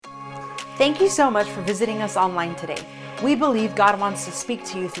Thank you so much for visiting us online today. We believe God wants to speak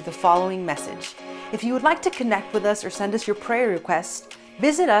to you through the following message. If you would like to connect with us or send us your prayer requests,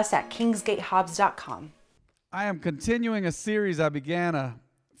 visit us at kingsgatehobbs.com. I am continuing a series I began a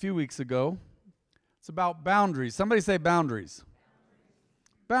few weeks ago. It's about boundaries. Somebody say boundaries.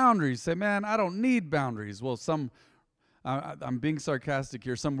 Boundaries. Say, man, I don't need boundaries. Well, I'm being sarcastic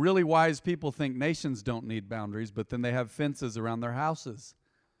here. Some really wise people think nations don't need boundaries, but then they have fences around their houses.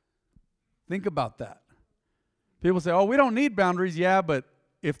 Think about that. People say, oh, we don't need boundaries. Yeah, but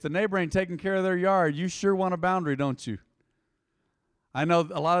if the neighbor ain't taking care of their yard, you sure want a boundary, don't you? I know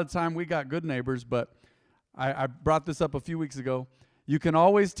a lot of the time we got good neighbors, but I brought this up a few weeks ago. You can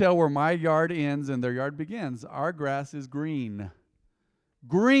always tell where my yard ends and their yard begins. Our grass is green.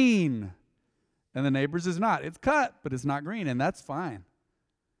 Green. And the neighbor's is not. It's cut, but it's not green, and that's fine.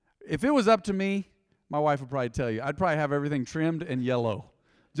 If it was up to me, my wife would probably tell you, I'd probably have everything trimmed and yellow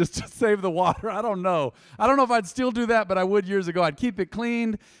just to save the water. I don't know. I don't know if I'd still do that, but I would years ago. I'd keep it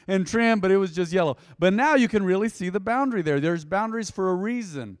cleaned and trimmed, but it was just yellow. But now you can really see the boundary there. There's boundaries for a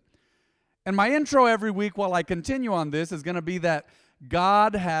reason. And my intro every week while I continue on this is going to be that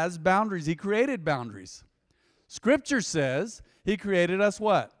God has boundaries. He created boundaries. Scripture says He created us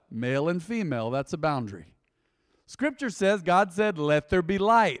what? Male and female. That's a boundary. Scripture says God said, let there be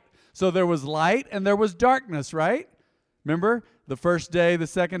light. So there was light and there was darkness, right? Remember, the first day, the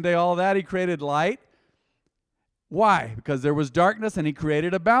second day, all of that, He created light. Why? Because there was darkness and He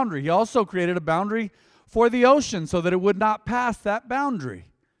created a boundary. He also created a boundary for the ocean so that it would not pass that boundary.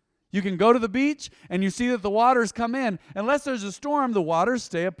 You can go to the beach and you see that the waters come in. Unless there's a storm, the waters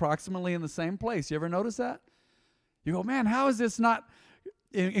stay approximately in the same place. You ever notice that? You go, man, how is this not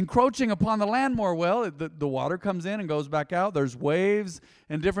encroaching upon the land more? Well, the water comes in and goes back out. There's waves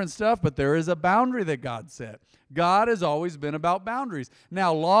and different stuff, but there is a boundary that God set. God has always been about boundaries.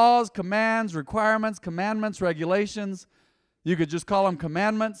 Now, laws, commands, requirements, commandments, regulations, you could just call them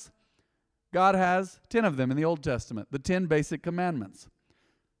commandments. God has 10 of them in the Old Testament, the 10 basic commandments.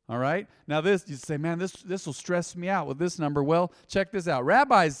 All right? Now, you say, man, this will stress me out with this number. Well, check this out.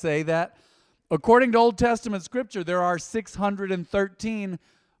 Rabbis say that according to Old Testament Scripture, there are 613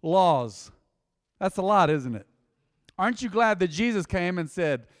 laws. That's a lot, isn't it? Aren't you glad that Jesus came and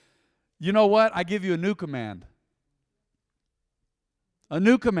said, you know what? I give you a new command. A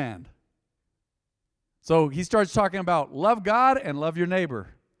new command. So He starts talking about love God and love your neighbor.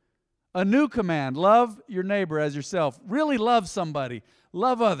 A new command, love your neighbor as yourself. Really love somebody.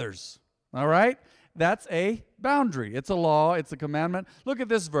 Love others. All right? That's a boundary. It's a law. It's a commandment. Look at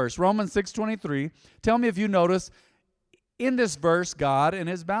this verse, Romans 6:23. Tell me if you notice in this verse God and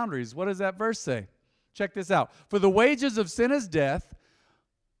His boundaries. What does that verse say? Check this out. For the wages of sin is death.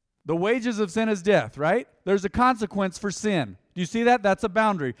 The wages of sin is death, right? There's a consequence for sin. Do you see that? That's a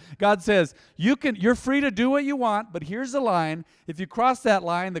boundary. God says, you're free to do what you want, but here's the line. If you cross that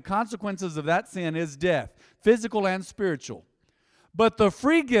line, the consequences of that sin is death, physical and spiritual. But the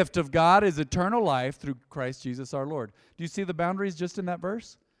free gift of God is eternal life through Christ Jesus our Lord. Do you see the boundaries just in that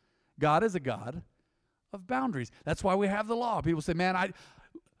verse? God is a God of boundaries. That's why we have the law. People say, man,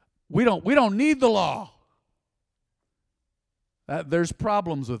 we don't need the law. There's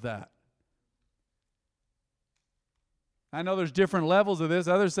problems with that. I know there's different levels of this.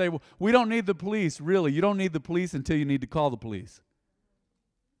 Others say, well, we don't need the police. Really, you don't need the police until you need to call the police.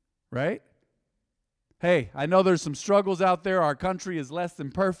 Right? Hey, I know there's some struggles out there. Our country is less than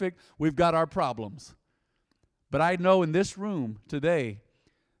perfect. We've got our problems. But I know in this room today,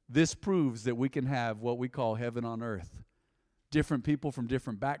 this proves that we can have what we call heaven on earth. Different people from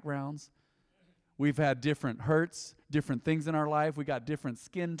different backgrounds. We've had different hurts, different things in our life. We got different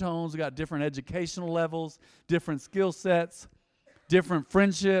skin tones. We got different educational levels, different skill sets, different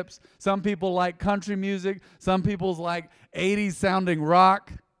friendships. Some people like country music. Some people like 80s sounding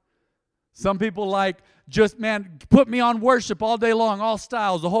rock. Some people like just, man, put me on worship all day long, all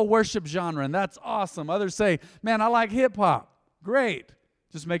styles, the whole worship genre, and that's awesome. Others say, man, I like hip-hop. Great.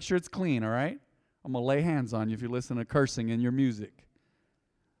 Just make sure it's clean, all right? I'm going to lay hands on you if you listen to cursing in your music.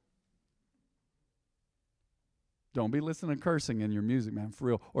 Don't be listening to cursing in your music, man, for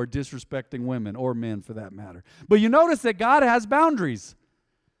real, or disrespecting women or men for that matter. But you notice that God has boundaries.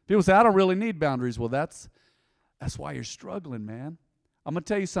 People say, I don't really need boundaries. Well, that's why you're struggling, man. I'm going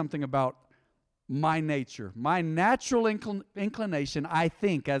to tell you something about my nature. My natural inclination, I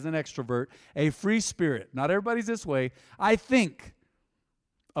think, as an extrovert, a free spirit. Not everybody's this way. I think,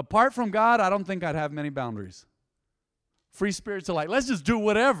 apart from God, I don't think I'd have many boundaries. Free spirits are like, let's just do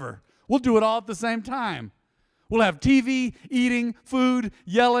whatever. We'll do it all at the same time. We'll have TV, eating, food,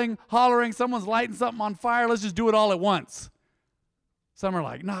 yelling, hollering. Someone's lighting something on fire. Let's just do it all at once. Some are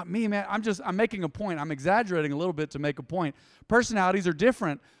like, not me, man. I'm making a point. I'm exaggerating a little bit to make a point. Personalities are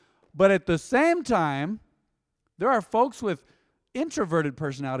different. But at the same time, there are folks with introverted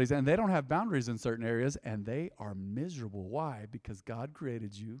personalities, and they don't have boundaries in certain areas, and they are miserable. Why? Because God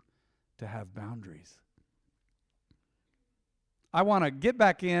created you to have boundaries. I want to get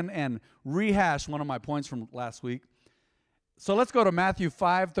back in and rehash one of my points from last week. So let's go to Matthew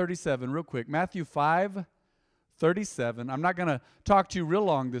 5:37 real quick. Matthew 5:37. I'm not going to talk to you real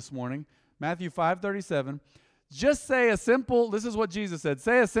long this morning. Matthew 5:37. Just say a simple, this is what Jesus said,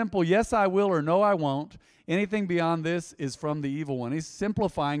 say a simple yes I will or no I won't. Anything beyond this is from the evil one. He's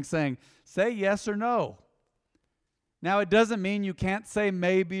simplifying, saying, say yes or no. Now, it doesn't mean you can't say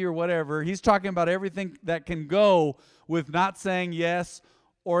maybe or whatever. He's talking about everything that can go with not saying yes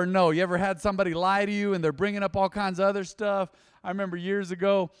or no. You ever had somebody lie to you and they're bringing up all kinds of other stuff? I remember years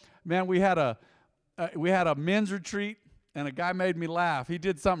ago, man, we had a men's retreat, and a guy made me laugh. He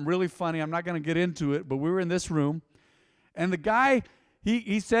did something really funny. I'm not going to get into it, but we were in this room, and the guy,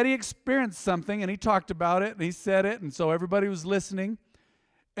 he said he experienced something, and he talked about it, and he said it, and so everybody was listening.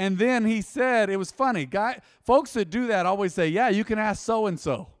 And then he said, it was funny. Folks that do that always say, yeah, you can ask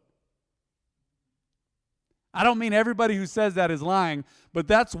so-and-so. I don't mean everybody who says that is lying, but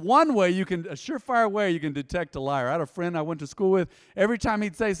that's one way a surefire way you can detect a liar. I had a friend I went to school with. Every time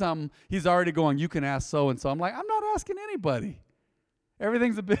he'd say something, he's already going, you can ask so-and-so. I'm like, I'm not asking anybody.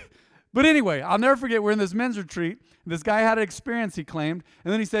 Everything's a bit. But anyway, I'll never forget, we're in this men's retreat. This guy had an experience, he claimed.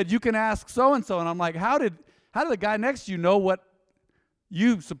 And then he said, you can ask so-and-so. And I'm like, how did the guy next to you know what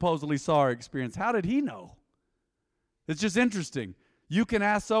you supposedly saw or experienced? How did he know? It's just interesting. You can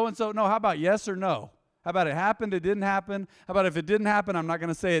ask so-and-so. No, how about yes or no? How about it happened, it didn't happen? How about if it didn't happen, I'm not going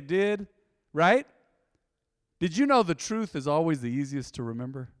to say it did? Right? Did you know the truth is always the easiest to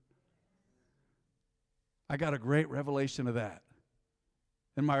remember? I got a great revelation of that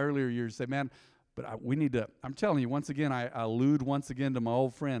in my earlier years. Say, man, but we need to, I'm telling you, once again, I allude once again to my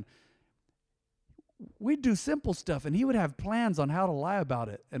old friend. We'd do simple stuff, and he would have plans on how to lie about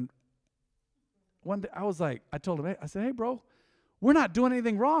it. And one day I told him, I said, hey, bro, we're not doing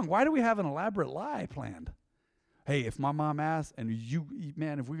anything wrong. Why do we have an elaborate lie planned? Hey, if my mom asks, and you,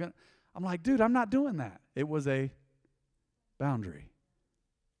 man, if we're going to, I'm like, dude, I'm not doing that. It was a boundary.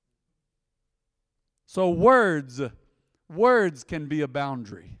 So words can be a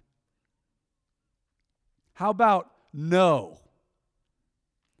boundary. How about no?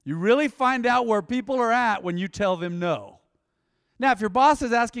 You really find out where people are at when you tell them no. Now, if your boss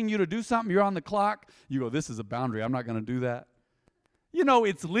is asking you to do something, you're on the clock, you go, this is a boundary. I'm not going to do that. You know,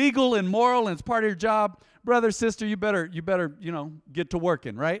 it's legal and moral and it's part of your job. Brother, sister, you better, get to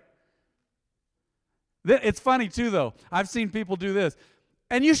working, right? It's funny too, though. I've seen people do this.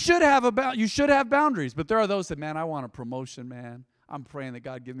 And you should have boundaries, but there are those that, man, I want a promotion, man. I'm praying that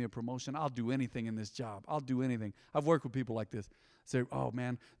God give me a promotion. I'll do anything in this job. I'll do anything. I've worked with people like this. Say, oh,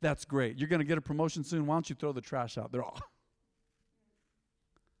 man, that's great. You're going to get a promotion soon. Why don't you throw the trash out? They're all,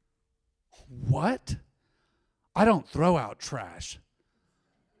 what? I don't throw out trash.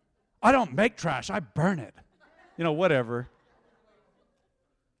 I don't make trash. I burn it. Whatever.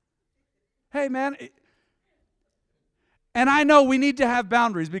 Hey, man. And I know we need to have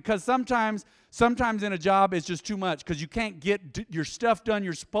boundaries because sometimes in a job it's just too much because you can't get your stuff done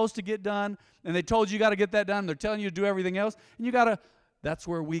you're supposed to get done, and they told you got to get that done. They're telling you to do everything else, and that's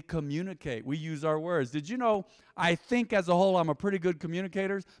where we communicate. We use our words. Did you know, I think as a whole I'm a pretty good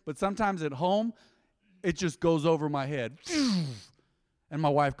communicator, but sometimes at home it just goes over my head. And my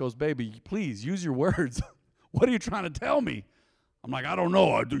wife goes, baby, please use your words. What are you trying to tell me? I'm like, I don't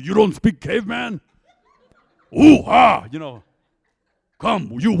know. You don't speak caveman? Ooh, ah,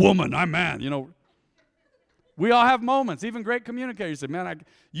 come, you woman, I'm man, We all have moments, even great communicators say, man,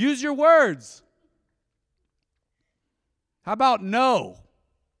 use your words. How about no?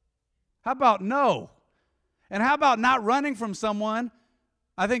 How about no? And how about not running from someone?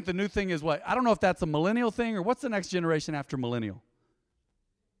 I think the new thing is what? I don't know if that's a millennial thing or what's the next generation after millennial?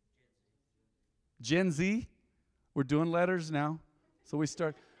 Gen Z? We're doing letters now. So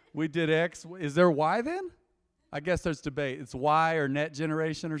we did X. Is there Y then? I guess there's debate. It's Y or net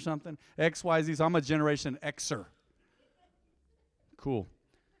generation or something. X, Y, Z. So I'm a generation Xer. Cool.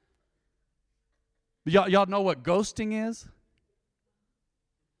 But y'all know what ghosting is?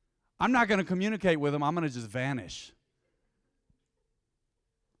 I'm not going to communicate with them. I'm going to just vanish.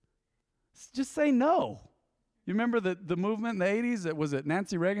 Just say no. You remember the movement in the 80s? Was it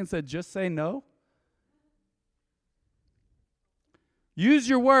Nancy Reagan said, just say no? Use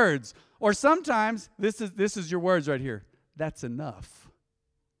your words. Or sometimes, this is your words right here. That's enough.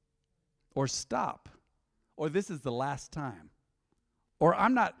 Or stop. Or this is the last time. Or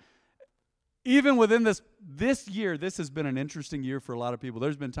I'm not, even within this year, this has been an interesting year for a lot of people.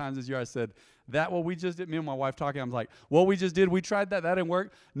 There's been times this year I said, that what we just did, me and my wife talking, I'm like, what we just did, we tried that didn't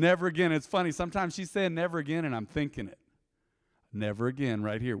work. Never again. It's funny. Sometimes she's saying never again, and I'm thinking it. Never again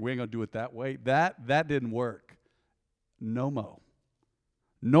right here. We ain't going to do it that way. That didn't work. No mo.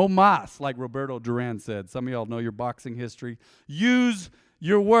 No mas, like Roberto Duran said. Some of y'all know your boxing history. Use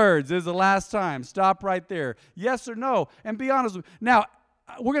your words. This is the last time. Stop right there. Yes or no. And be honest with me. Now,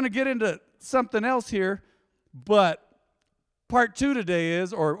 we're going to get into something else here, but part 2 today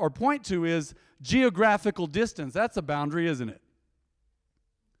is, or point 2 is, geographical distance. That's a boundary, isn't it?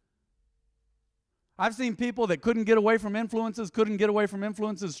 I've seen people that couldn't get away from influences,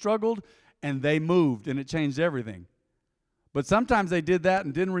 struggled, and they moved, and it changed everything. But sometimes they did that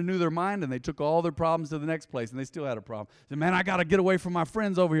and didn't renew their mind, and they took all their problems to the next place, and they still had a problem. They said, man, I got to get away from my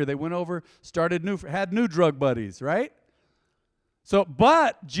friends over here. They went over, had new drug buddies, right? So,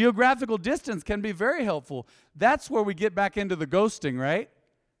 but geographical distance can be very helpful. That's where we get back into the ghosting, right?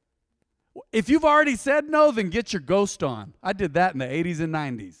 If you've already said no, then get your ghost on. I did that in the 80s and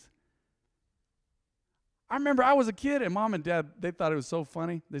 90s. I remember I was a kid, and Mom and Dad, they thought it was so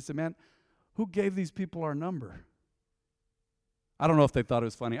funny. They said, man, who gave these people our number? I don't know if they thought it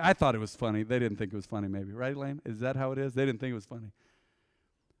was funny. I thought it was funny. They didn't think it was funny, maybe. Right, Elaine? Is that how it is? They didn't think it was funny.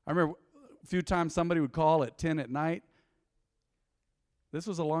 I remember a few times somebody would call at 10 at night. This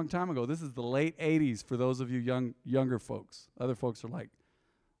was a long time ago. This is the late 80s for those of you younger folks. Other folks are like,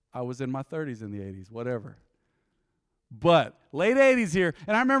 I was in my 30s in the 80s, whatever. But late 80s here,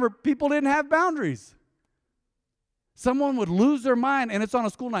 and I remember people didn't have boundaries. Someone would lose their mind, and it's on a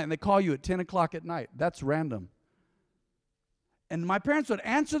school night, and they call you at 10 o'clock at night. That's random. And my parents would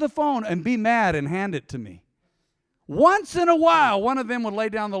answer the phone and be mad and hand it to me. Once in a while, one of them would lay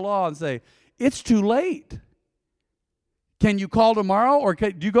down the law and say, it's too late. Can you call tomorrow? Or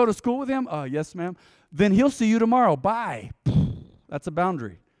do you go to school with him? Yes, ma'am. Then he'll see you tomorrow. Bye. That's a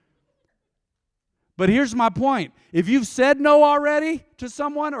boundary. But here's my point. If you've said no already to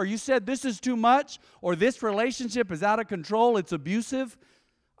someone, or you said this is too much, or this relationship is out of control, it's abusive,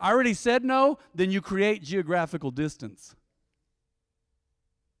 I already said no, then you create geographical distance.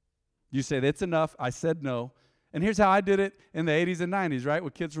 You say, that's enough. I said no. And here's how I did it in the 80s and 90s, right,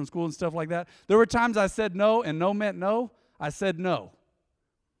 with kids from school and stuff like that. There were times I said no, and no meant no. I said no.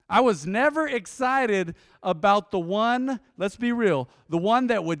 I was never excited about the one, let's be real, the one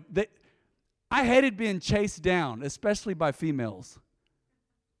I hated being chased down, especially by females.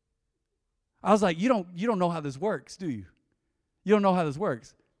 I was like, you don't know how this works, do you? You don't know how this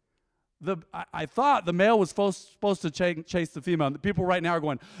works. I thought the male was supposed to chase the female. And the people right now are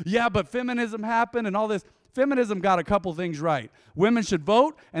going, yeah, but feminism happened and all this. Feminism got a couple things right. Women should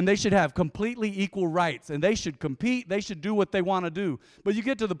vote, and they should have completely equal rights, and they should compete. They should do what they want to do. But you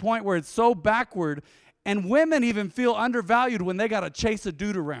get to the point where it's so backward, and women even feel undervalued when they got to chase a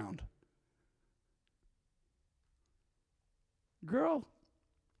dude around. Girl,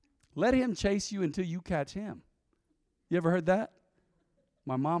 let him chase you until you catch him. You ever heard that?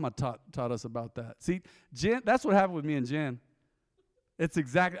 My mama taught us about that. See, Jen, that's what happened with me and Jen. It's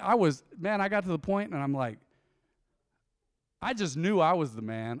exactly, I got to the point and I'm like, I just knew I was the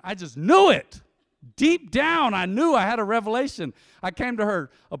man. I just knew it. Deep down, I knew I had a revelation. I came to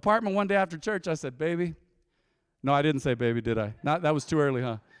her apartment one day after church. I said, baby. No, I didn't say baby, did I? That was too early,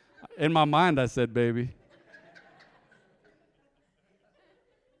 huh? In my mind, I said baby.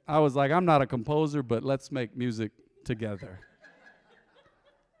 I was like, I'm not a composer, but let's make music together.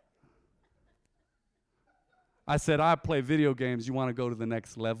 I said, I play video games. You want to go to the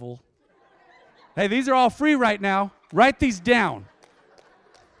next level? Hey, these are all free right now. Write these down.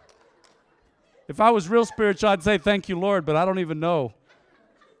 If I was real spiritual, I'd say thank you, Lord, but I don't even know.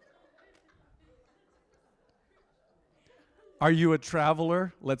 Are you a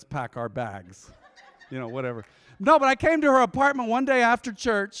traveler? Let's pack our bags. Whatever. No, but I came to her apartment one day after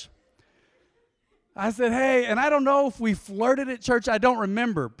church. I said, hey, and I don't know if we flirted at church. I don't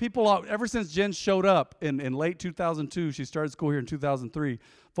remember. People, ever since Jen showed up in late 2002, she started school here in 2003,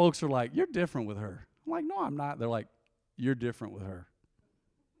 folks are like, you're different with her. I'm like, no, I'm not. They're like, you're different with her.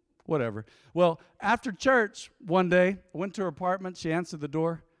 Whatever. Well, after church one day, I went to her apartment. She answered the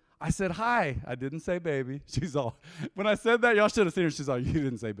door. I said, hi. I didn't say baby. She's all, when I said that, y'all should have seen her. She's all, you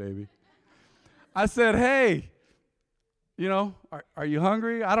didn't say baby. I said, hey. Are you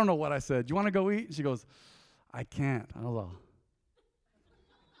hungry? I don't know what I said. You want to go eat? She goes, I can't. I was all,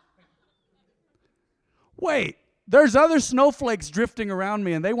 wait, there's other snowflakes drifting around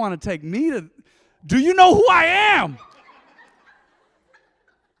me, and they want to take me to, do you know who I am?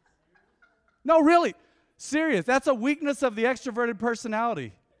 No, really. Serious. That's a weakness of the extroverted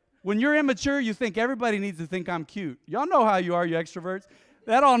personality. When you're immature, you think everybody needs to think I'm cute. Y'all know how you are, you extroverts.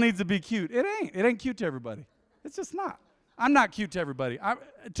 That all needs to be cute. It ain't. It ain't cute to everybody. It's just not. I'm not cute to everybody.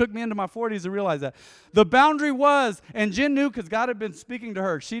 It took me into my 40s to realize that. The boundary was, and Jen knew because God had been speaking to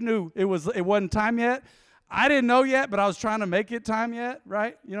her. She knew it wasn't time yet. I didn't know yet, but I was trying to make it time yet,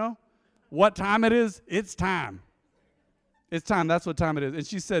 right? You know, what time it is? It's time. It's time. That's what time it is. And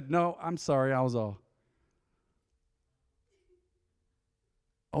she said, no, I'm sorry. I was all.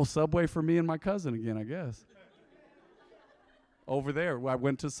 Oh, Subway for me and my cousin again, I guess. Over there. I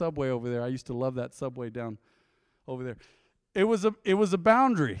went to Subway over there. I used to love that Subway down over there. It was a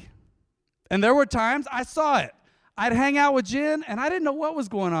boundary. And there were times I saw it. I'd hang out with Jen, and I didn't know what was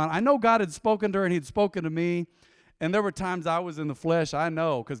going on. I know God had spoken to her, and he'd spoken to me. And there were times I was in the flesh, I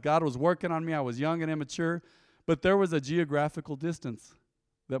know, because God was working on me. I was young and immature. But there was a geographical distance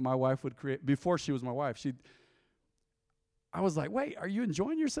that my wife would create. Before she was my wife, I was like, wait, are you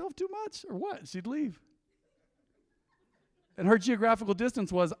enjoying yourself too much or what? She'd leave. And her geographical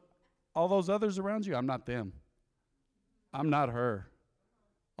distance was, all those others around you, I'm not them. I'm not her.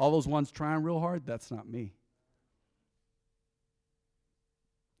 All those ones trying real hard, that's not me.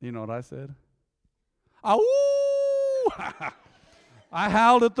 You know what I said? Oh, I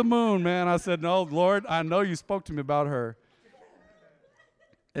howled at the moon, man. I said, no, Lord, I know you spoke to me about her.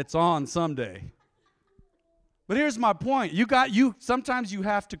 It's on someday. But here's my point. Sometimes you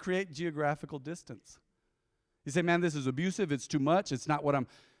have to create geographical distance. You say, man, this is abusive. It's too much. It's not what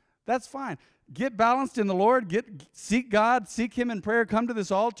that's fine. Get balanced in the Lord. Seek God. Seek him in prayer. Come to this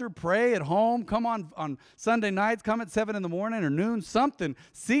altar. Pray at home. Come on Sunday nights. Come at 7 in the morning or noon. Something.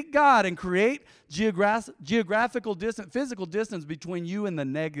 Seek God and create geographical distance, physical distance between you and the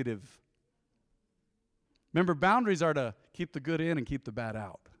negative. Remember, boundaries are to keep the good in and keep the bad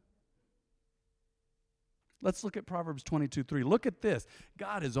out. Let's look at Proverbs 22:3. Look at this.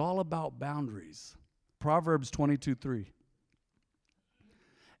 God is all about boundaries. Proverbs 22:3.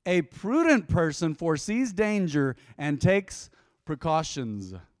 A prudent person foresees danger and takes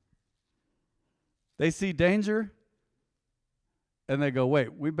precautions. They see danger and they go,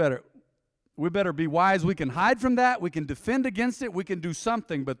 wait, we better be wise. We can hide from that. We can defend against it. We can do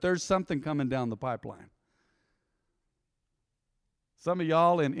something, but there's something coming down the pipeline. Some of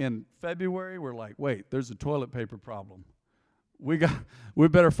y'all in February were like, wait, there's a toilet paper problem. We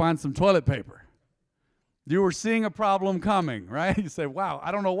better find some toilet paper. You were seeing a problem coming, right? You say, wow,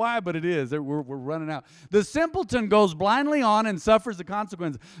 I don't know why, but it is. We're running out. The simpleton goes blindly on and suffers the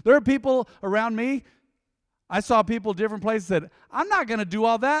consequences. There are people around me. I saw people different places that I'm not going to do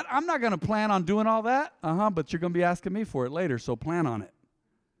all that. I'm not going to plan on doing all that. But you're going to be asking me for it later, so plan on it.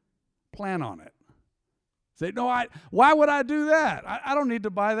 Plan on it. Say, no, why would I do that? I don't need to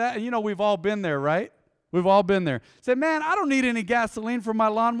buy that. And we've all been there, right? We've all been there. Say, man, I don't need any gasoline for my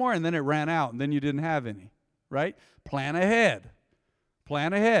lawnmower, and then it ran out, and then you didn't have any, right? Plan ahead.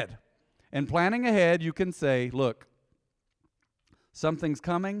 Plan ahead. And planning ahead, you can say, look, something's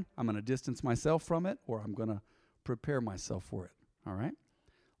coming. I'm going to distance myself from it, or I'm going to prepare myself for it, all right?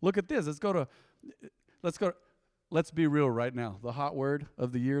 Look at this. Let's be real right now. The hot word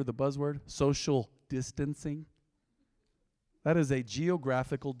of the year, the buzzword, social distancing. That is a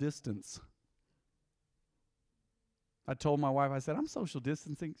geographical distance. I told my wife, I said, I'm social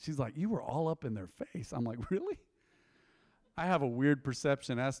distancing. She's like, you were all up in their face. I'm like, really? I have a weird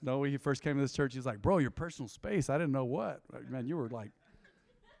perception. Ask Noe. He first came to this church. He's like, bro, your personal space. I didn't know what. Man, you were like,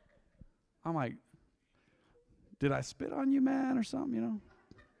 I'm like, did I spit on you, man, or something,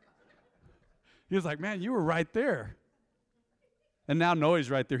 He was like, man, you were right there. And now Noe's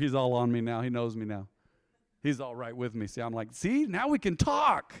right there. He's all on me now. He knows me now. He's all right with me. See, I'm like, see, now we can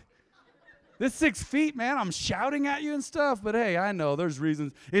talk. This 6 feet, man, I'm shouting at you and stuff. But hey, I know there's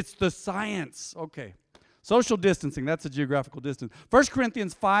reasons. It's the science. Okay. Social distancing, that's a geographical distance. 1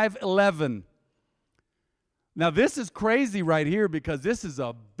 Corinthians 5:11. Now, this is crazy right here because this is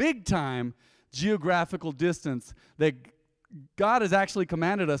a big-time geographical distance that God has actually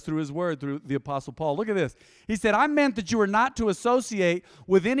commanded us through his word, through the Apostle Paul. Look at this. He said, I meant that you were not to associate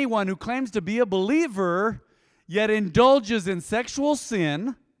with anyone who claims to be a believer, yet indulges in sexual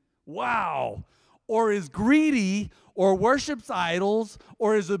sin, wow, or is greedy, or worships idols,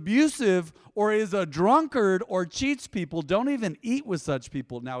 or is abusive, or is a drunkard, or cheats people. Don't even eat with such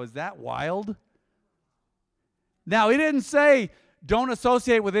people. Now, is that wild? Now, he didn't say don't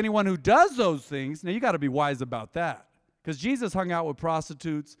associate with anyone who does those things. Now, you got to be wise about that. Because Jesus hung out with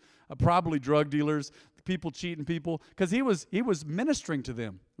prostitutes, probably drug dealers, people cheating people, because he was ministering to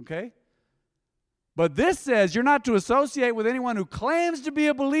them, okay? But this says you're not to associate with anyone who claims to be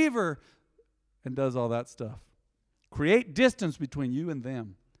a believer. and does all that stuff. Create distance between you and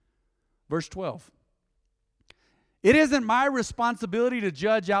them. Verse 12. It isn't my responsibility to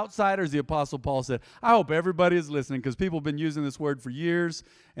judge outsiders, the Apostle Paul said. I hope everybody is listening because people have been using this word for years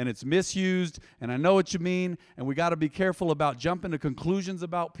and it's misused, and I know what you mean, and we got to be careful about jumping to conclusions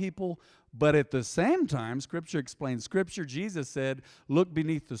about people. But at the same time, Scripture explains Scripture. Jesus said, look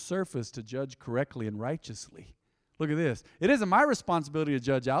beneath the surface to judge correctly and righteously. Look at this. It isn't my responsibility to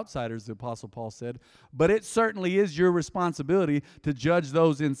judge outsiders, the Apostle Paul said, but it certainly is your responsibility to judge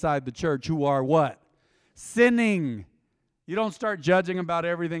those inside the church who are what? Sinning. You don't start judging about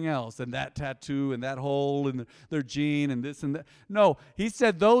everything else and that tattoo and that hole and their gene and this and that. No, he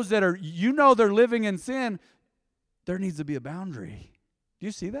said those that are, they're living in sin, there needs to be a boundary. Do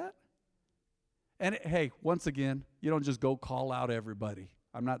you see that? And hey, once again, you don't just go call out everybody.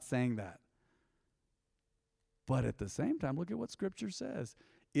 I'm not saying that. But at the same time, look at what Scripture says.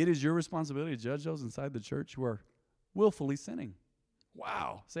 It is your responsibility to judge those inside the church who are willfully sinning.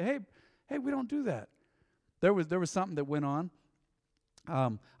 Wow. Say, hey, we don't do that. There was something that went on.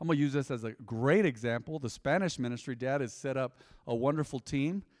 I'm going to use this as a great example. The Spanish ministry, Dad has set up a wonderful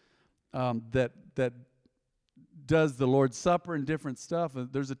team that does the Lord's Supper and different stuff.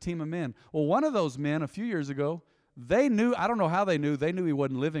 There's a team of men. Well, one of those men a few years ago, they knew he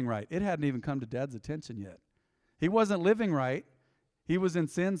wasn't living right. It hadn't even come to Dad's attention yet. He wasn't living right. He was in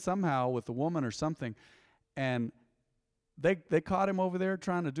sin somehow with a woman or something. And they caught him over there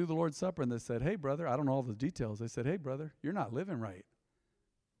trying to do the Lord's Supper, and they said, hey, brother, I don't know all the details. They said, hey, brother, you're not living right.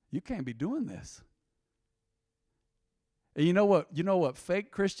 You can't be doing this. And you know what fake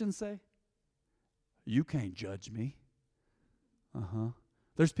Christians say? You can't judge me.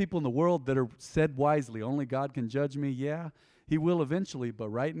 There's people in the world that are said wisely, only God can judge me. Yeah, he will eventually, but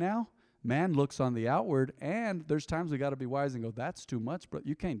right now, man looks on the outward, and there's times we got to be wise and go, that's too much, but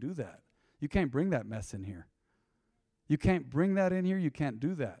you can't do that. You can't bring that mess in here. You can't bring that in here. You can't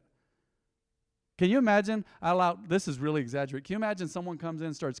do that. Can you imagine? This is really exaggerated. Can you imagine someone comes in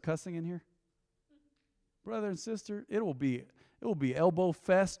and starts cussing in here? Brother and sister, it will be Elbow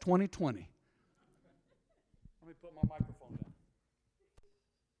Fest 2020. Let me put my microphone down.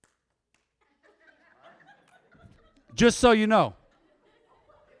 Just so you know.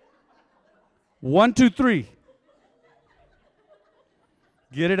 1, 2, 3.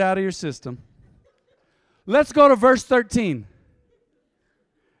 Get it out of your system. Let's go to verse 13.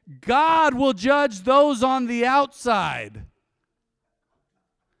 God will judge those on the outside.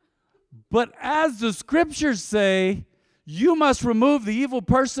 But as the Scriptures say, you must remove the evil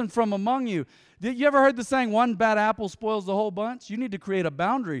person from among you. Did you ever heard the saying, one bad apple spoils the whole bunch? You need to create a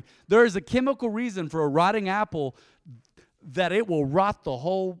boundary. There is a chemical reason for a rotting apple that it will rot the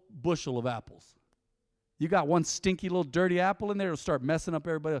whole bushel of apples. You got one stinky little dirty apple in there, it'll start messing up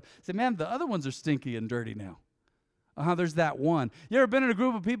everybody else. Say, man, the other ones are stinky and dirty now. There's that one. You ever been in a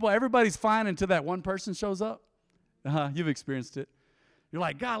group of people, everybody's fine until that one person shows up? You've experienced it. You're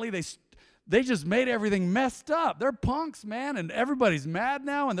like, golly, they just made everything messed up. They're punks, man, and everybody's mad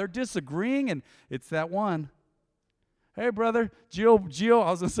now, and they're disagreeing, and it's that one. Hey, brother, I was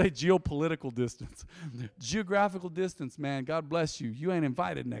going to say geopolitical distance. Geographical distance, man, God bless you. You ain't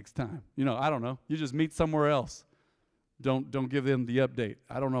invited next time. I don't know. You just meet somewhere else. Don't give them the update.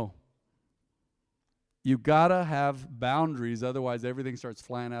 I don't know. You got to have boundaries, otherwise everything starts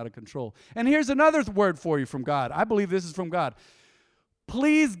flying out of control. And here's another word for you from God. I believe this is from God.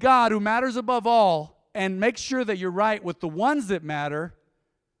 Please God, who matters above all, and make sure that you're right with the ones that matter.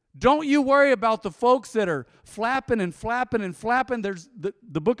 Don't you worry about the folks that are flapping and flapping and flapping. There's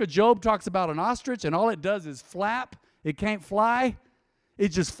the book of Job talks about an ostrich, and all it does is flap. It can't fly. It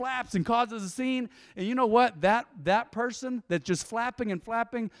just flaps and causes a scene. And you know what? That person that's just flapping and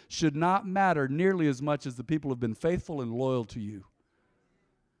flapping should not matter nearly as much as the people who have been faithful and loyal to you.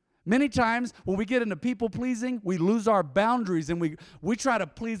 Many times when we get into people-pleasing, we lose our boundaries, and we try to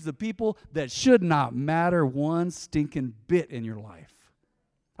please the people that should not matter one stinking bit in your life.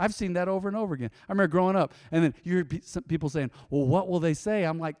 I've seen that over and over again. I remember growing up, and then you hear some people saying, well, what will they say?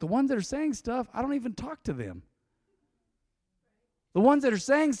 I'm like, the ones that are saying stuff, I don't even talk to them. The ones that are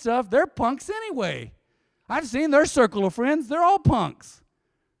saying stuff, they're punks anyway. I've seen their circle of friends. They're all punks.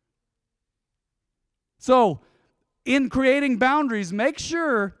 So, in creating boundaries, make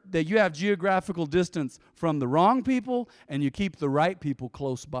sure that you have geographical distance from the wrong people and you keep the right people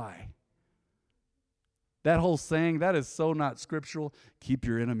close by. That whole saying, that is so not scriptural. Keep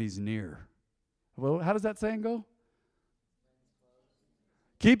your enemies near. Well, how does that saying go?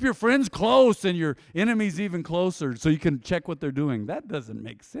 Keep your friends close and your enemies even closer so you can check what they're doing. That doesn't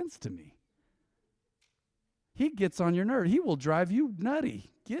make sense to me. He gets on your nerve. He will drive you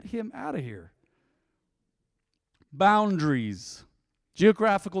nutty. Get him out of here. Boundaries.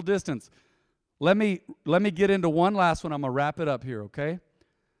 Geographical distance. Let me get into one last one. I'm going to wrap it up here, okay?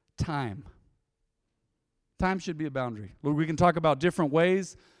 Time. Time should be a boundary. We can talk about different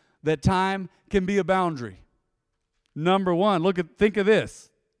ways that time can be a boundary. Number one, think of this.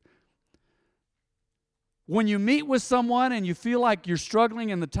 When you meet with someone and you feel like you're struggling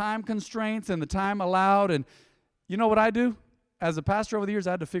in the time constraints and the time allowed, and you know what I do? As a pastor over the years,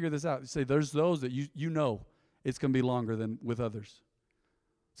 I had to figure this out. You say there's those that you know it's going to be longer than with others.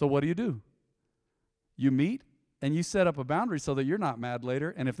 So what do? You meet and you set up a boundary so that you're not mad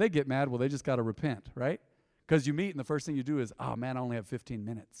later. And if they get mad, well, they just got to repent, right? Because you meet and the first thing you do is, oh man, I only have 15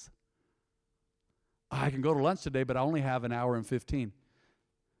 minutes. I can go to lunch today, but I only have an hour and 15.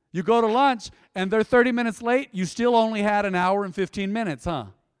 You go to lunch and they're 30 minutes late, you still only had an hour and 15 minutes, huh?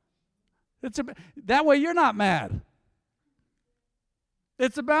 That way you're not mad.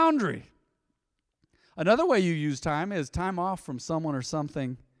 It's a boundary. Another way you use time is time off from someone or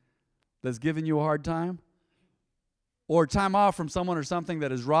something that's giving you a hard time, or time off from someone or something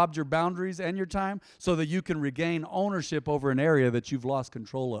that has robbed your boundaries and your time so that you can regain ownership over an area that you've lost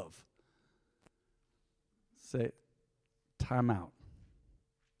control of. Say, time out.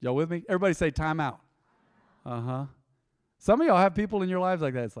 Y'all with me? Everybody say time out. Uh-huh. Some of y'all have people in your lives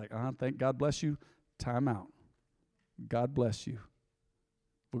like that. It's like, thank God bless you. Time out. God bless you.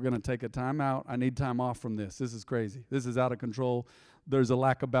 We're going to take a time out. I need time off from this. This is crazy. This is out of control. There's a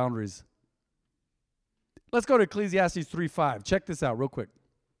lack of boundaries. Let's go to Ecclesiastes 3:5. Check this out real quick.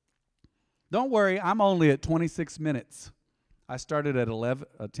 Don't worry, I'm only at 26 minutes. I started at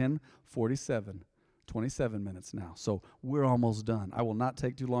 10:47. 27 minutes now. So we're almost done. I will not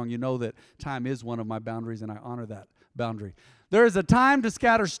take too long. You know that time is one of my boundaries, and I honor that boundary. There is a time to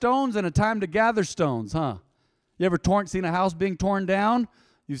scatter stones and a time to gather stones, huh? You ever seen a house being torn down?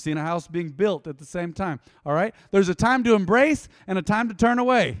 You've seen a house being built at the same time, all right? There's a time to embrace and a time to turn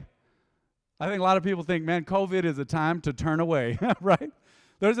away. I think a lot of people think, man, COVID is a time to turn away, right?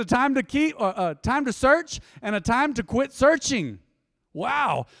 There's a time to time to search and a time to quit searching.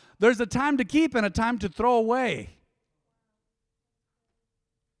 Wow. There's a time to keep and a time to throw away.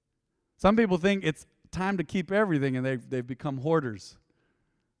 Some people think it's time to keep everything and they've become hoarders.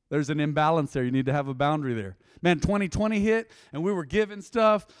 There's an imbalance there. You need to have a boundary there. Man, 2020 hit and we were giving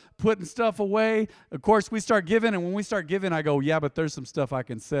stuff, putting stuff away. Of course, we start giving, and when we start giving, I go, yeah, but there's some stuff I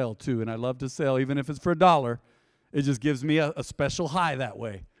can sell too, and I love to sell, even if it's for $1. It just gives me a special high that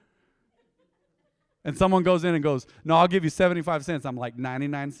way. And someone goes in and goes, no, I'll give you 75 cents. I'm like,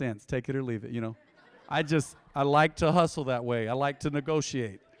 99 cents. Take it or leave it, you know. I like to hustle that way. I like to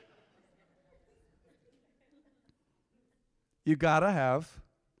negotiate. You got to have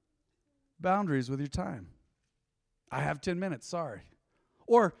boundaries with your time. I have 10 minutes, sorry.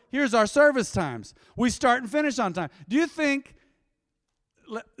 Or here's our service times. We start and finish on time. Do you think,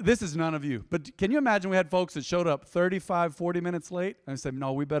 this is none of you, but can you imagine we had folks that showed up 35, 40 minutes late? And I said,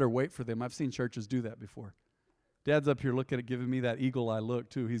 no, we better wait for them. I've seen churches do that before. Dad's up here looking at giving me that eagle eye look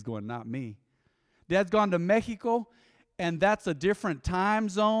too. He's going, not me. Dad's gone to Mexico, and that's a different time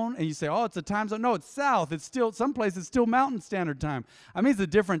zone. And you say, oh, it's a time zone. No, it's south. It's still, some places it's still Mountain Standard Time. I mean, it's a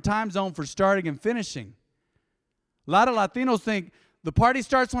different time zone for starting and finishing. A lot of Latinos think the party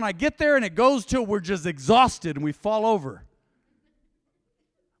starts when I get there and it goes till we're just exhausted and we fall over.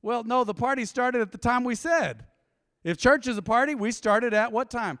 Well, no, the party started at the time we said. If church is a party, we started at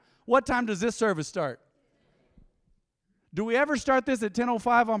what time? What time does this service start? Do we ever start this at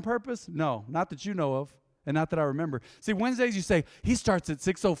 10:05 on purpose? No, not that you know of, and not that I remember. See, Wednesdays you say, he starts at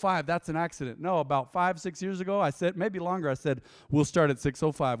 6:05. That's an accident. No, about 5-6 years ago, I said, maybe longer, I said, we'll start at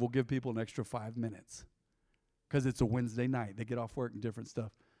 6:05. We'll give people an extra 5 minutes because it's a Wednesday night. They get off work and different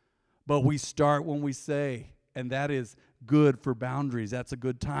stuff. But we start when we say, and that is good for boundaries. That's a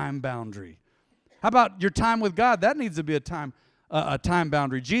good time boundary. How about your time with God? That needs to be a time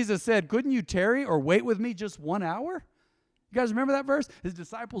boundary. Jesus said, couldn't you tarry or wait with me just 1 hour? You guys remember that verse? His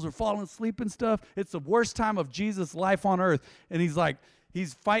disciples are falling asleep and stuff. It's the worst time of Jesus' life on earth. And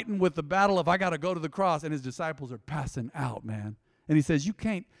he's fighting with the battle of I got to go to the cross. And his disciples are passing out, man. And he says, you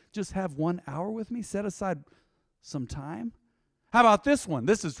can't just have 1 hour with me? Set aside some time? How about this one?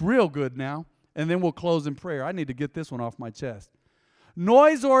 This is real good now. And then we'll close in prayer. I need to get this one off my chest.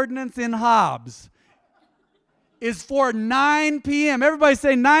 Noise ordinance in Hobbs is for 9 p.m. Everybody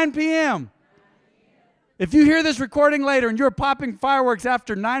say 9 p.m. If you hear this recording later and you're popping fireworks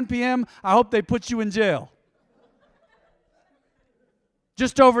after 9 p.m., I hope they put you in jail.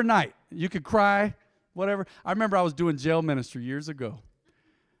 Just overnight. You could cry, whatever. I remember I was doing jail ministry years ago.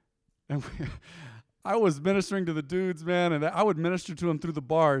 And I was ministering to the dudes, man, and I would minister to them through the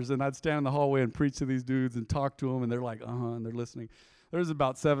bars, and I'd stand in the hallway and preach to these dudes and talk to them, and they're like, and they're listening. There's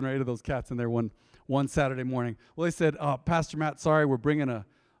about 7 or 8 of those cats in there one Saturday morning. Well, they said, Pastor Matt, sorry, we're bringing a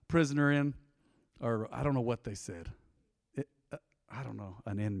prisoner in, or I don't know what they said. I don't know,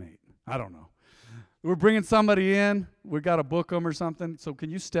 an inmate. I don't know. We're bringing somebody in. We got to book them or something, so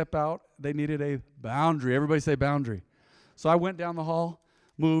can you step out? They needed a boundary. Everybody say boundary. So I went down the hall,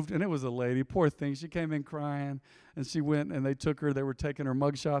 moved, and it was a lady, poor thing. She came in crying, and she went, and they took her. They were taking her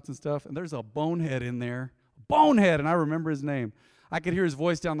mug shots and stuff, and there's a bonehead in there. Bonehead, and I remember his name. I could hear his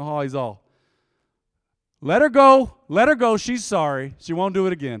voice down the hall. He's all, let her go, she's sorry. She won't do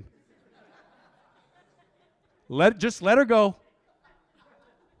it again. Just let her go.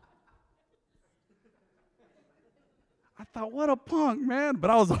 I thought, what a punk, man.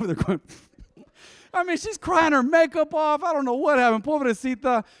 But I was over there going, I mean, she's crying her makeup off. I don't know what happened.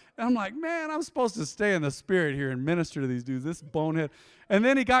 Pobrecita. And I'm like, man, I'm supposed to stay in the spirit here and minister to these dudes, this bonehead. And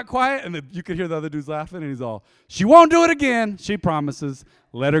then he got quiet, and you could hear the other dudes laughing, and he's all, she won't do it again. She promises.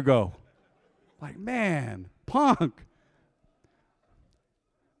 Let her go. Like, man, punk.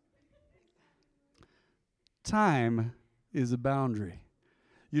 Time is a boundary.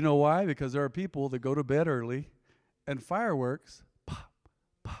 You know why? Because there are people that go to bed early, and fireworks, pop,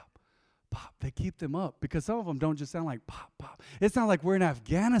 pop, pop. They keep them up because some of them don't just sound like pop, pop. It sounds like we're in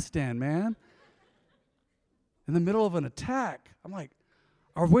Afghanistan, man. In the middle of an attack. I'm like,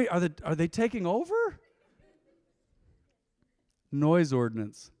 are they taking over? Noise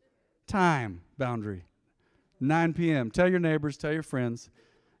ordinance. Time boundary. 9 p.m. Tell your neighbors, tell your friends.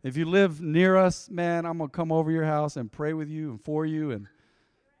 If you live near us, man, I'm going to come over your house and pray with you and for you and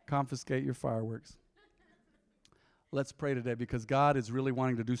confiscate your fireworks. Let's pray today because God is really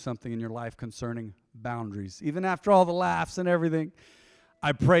wanting to do something in your life concerning boundaries. Even after all the laughs and everything,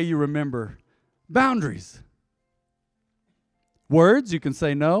 I pray you remember boundaries. Words, you can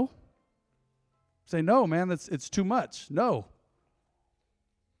say no. Say no, man, it's too much. No.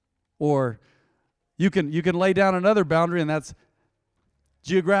 Or you can lay down another boundary, and that's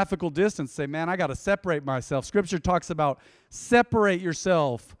geographical distance. Say, man, I got to separate myself. Scripture talks about separate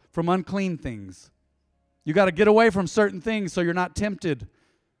yourself from unclean things. You got to get away from certain things so you're not tempted.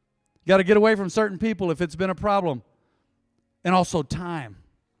 You got to get away from certain people if it's been a problem. And also time.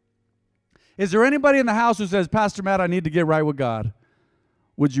 Is there anybody in the house who says, Pastor Matt, I need to get right with God?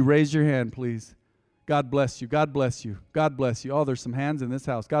 Would you raise your hand, please? God bless you. God bless you. God bless you. Oh, there's some hands in this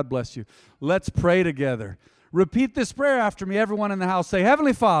house. God bless you. Let's pray together. Repeat this prayer after me. Everyone in the house say,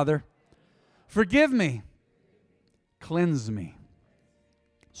 Heavenly Father, forgive me, cleanse me,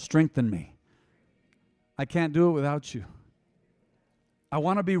 strengthen me. I can't do it without you. I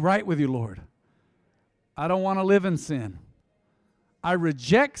want to be right with you, Lord. I don't want to live in sin. I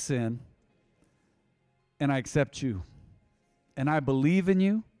reject sin, and I accept you. And I believe in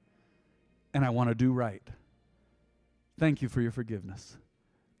you, and I want to do right. Thank you for your forgiveness.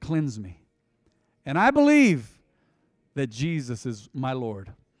 Cleanse me. And I believe that Jesus is my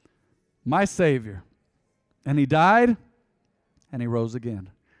Lord, my Savior. And He died, and He rose again.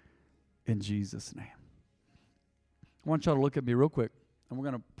 In Jesus' name. I want y'all to look at me real quick, and we're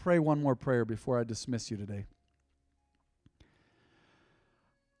going to pray one more prayer before I dismiss you today.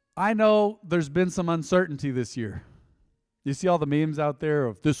 I know there's been some uncertainty this year. You see all the memes out there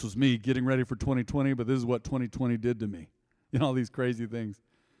of this was me getting ready for 2020, but this is what 2020 did to me. You know, all these crazy things.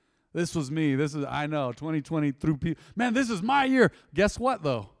 This was me. I know, 2020 through people. Man, this is my year. Guess what,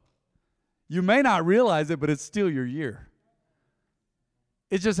 though? You may not realize it, but it's still your year.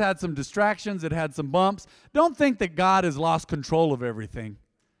 It just had some distractions. It had some bumps. Don't think that God has lost control of everything.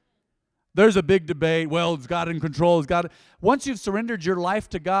 There's a big debate. Well, is God in control? Is God? Once you've surrendered your life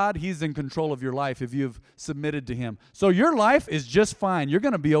to God, He's in control of your life if you've submitted to Him. So your life is just fine. You're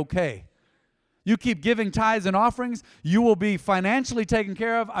going to be okay. You keep giving tithes and offerings, you will be financially taken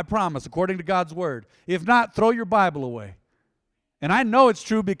care of, I promise, according to God's Word. If not, throw your Bible away. And I know it's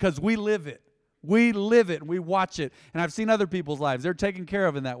true because we live it. We live it and we watch it. And I've seen other people's lives. They're taken care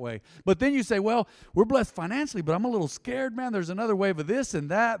of in that way. But then you say, well, we're blessed financially, but I'm a little scared, man. There's another wave of this and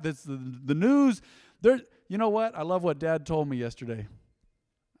that. That's the news. You know what? I love what Dad told me yesterday.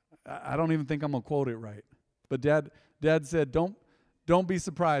 I don't even think I'm going to quote it right. But Dad said, don't be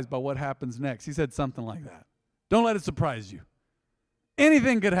surprised by what happens next. He said something like that. Don't let it surprise you.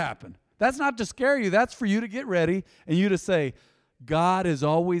 Anything could happen. That's not to scare you. That's for you to get ready and you to say, God is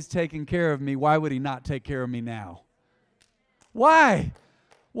always taking care of me. Why would He not take care of me now? Why?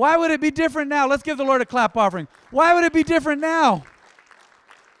 Why would it be different now? Let's give the Lord a clap offering. Why would it be different now?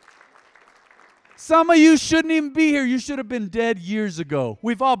 Some of you shouldn't even be here. You should have been dead years ago.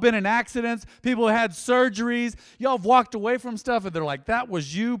 We've all been in accidents. People have had surgeries. Y'all have walked away from stuff, and they're like, that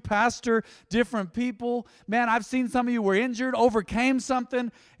was you, pastor, different people. Man, I've seen some of you were injured, overcame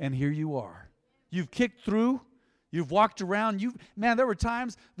something, and here you are. You've kicked through. You've walked around. Man, there were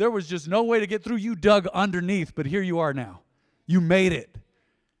times there was just no way to get through. You dug underneath, but here you are now. You made it.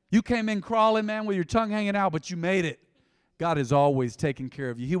 You came in crawling, man, with your tongue hanging out, but you made it. God is always taking care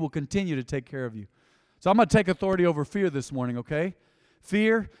of you. He will continue to take care of you. So I'm going to take authority over fear this morning, okay?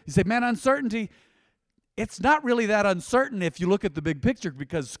 Fear. You say, man, uncertainty. It's not really that uncertain if you look at the big picture,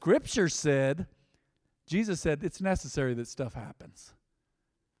 because Scripture said, Jesus said, it's necessary that stuff happens.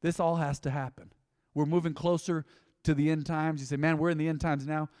 This all has to happen. We're moving closer to the end times. You say, man, we're in the end times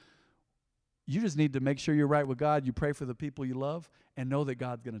now. You just need to make sure you're right with God. You pray for the people you love and know that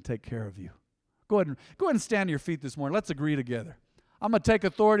God's going to take care of you. Go ahead and stand to your feet this morning. Let's agree together. I'm going to take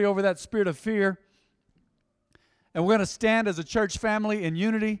authority over that spirit of fear. And we're going to stand as a church family in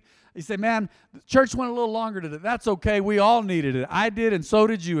unity. You say, man, the church went a little longer today. That's okay. We all needed it. I did, and so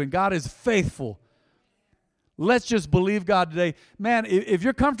did you. And God is faithful. Let's just believe God today. Man, if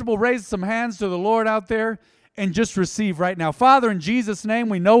you're comfortable, raise some hands to the Lord out there and just receive right now. Father, in Jesus' name,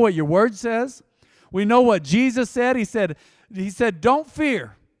 we know what your word says. We know what Jesus said. He said, don't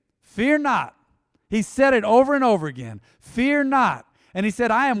fear. Fear not. He said it over and over again. Fear not. And he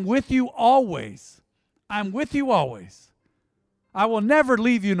said, I am with you always. I'm with you always. I will never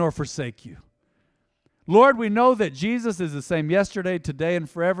leave you nor forsake you. Lord, we know that Jesus is the same yesterday, today, and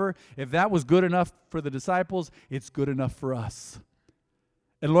forever. If that was good enough for the disciples, it's good enough for us.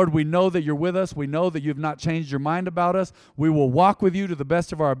 And Lord, we know that you're with us. We know that you've not changed your mind about us. We will walk with you to the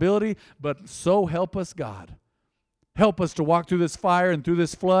best of our ability, but so help us, God. Help us to walk through this fire and through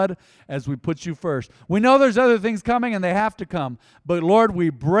this flood as we put you first. We know there's other things coming, and they have to come. But, Lord, we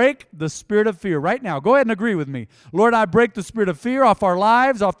break the spirit of fear right now. Go ahead and agree with me. Lord, I break the spirit of fear off our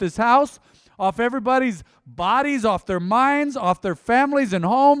lives, off this house, off everybody's bodies, off their minds, off their families and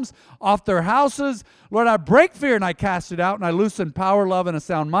homes, off their houses. Lord, I break fear and I cast it out, and I loosen power, love, and a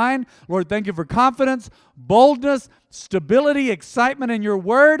sound mind. Lord, thank you for confidence, boldness, stability, excitement in your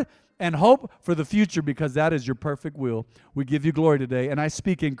word, and hope for the future, because that is your perfect will. We give you glory today, and I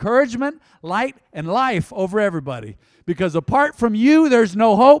speak encouragement, light, and life over everybody, because apart from you, there's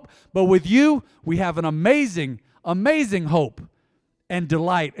no hope, but with you, we have an amazing, amazing hope and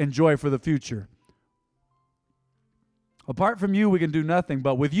delight and joy for the future. Apart from you, we can do nothing,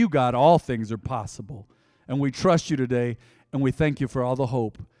 but with you, God, all things are possible, and we trust you today, and we thank you for all the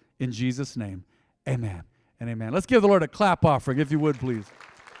hope. In Jesus' name, amen and amen. Let's give the Lord a clap offering, if you would, please.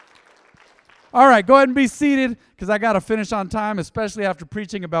 All right, go ahead and be seated, because I got to finish on time, especially after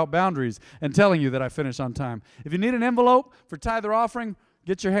preaching about boundaries and telling you that I finish on time. If you need an envelope for tithe or offering,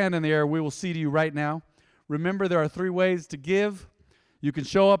 get your hand in the air. We will see to you right now. Remember, there are 3 ways to give. You can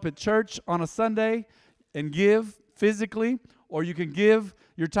show up at church on a Sunday and give physically, or you can give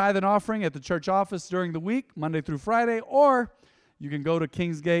your tithe and offering at the church office during the week, Monday through Friday, or you can go to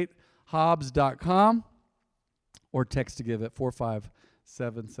kingsgatehobbs.com or text to give at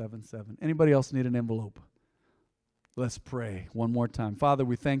 45777. Anybody else need an envelope? Let's pray one more time. Father,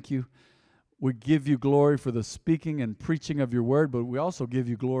 we thank you. We give you glory for the speaking and preaching of your word, but we also give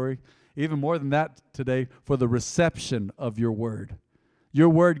you glory, even more than that today, for the reception of your word. Your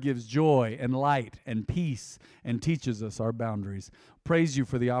word gives joy and light and peace and teaches us our boundaries. Praise you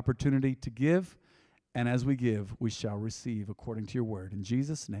for the opportunity to give, and as we give, we shall receive according to your word. In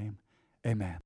Jesus' name, amen.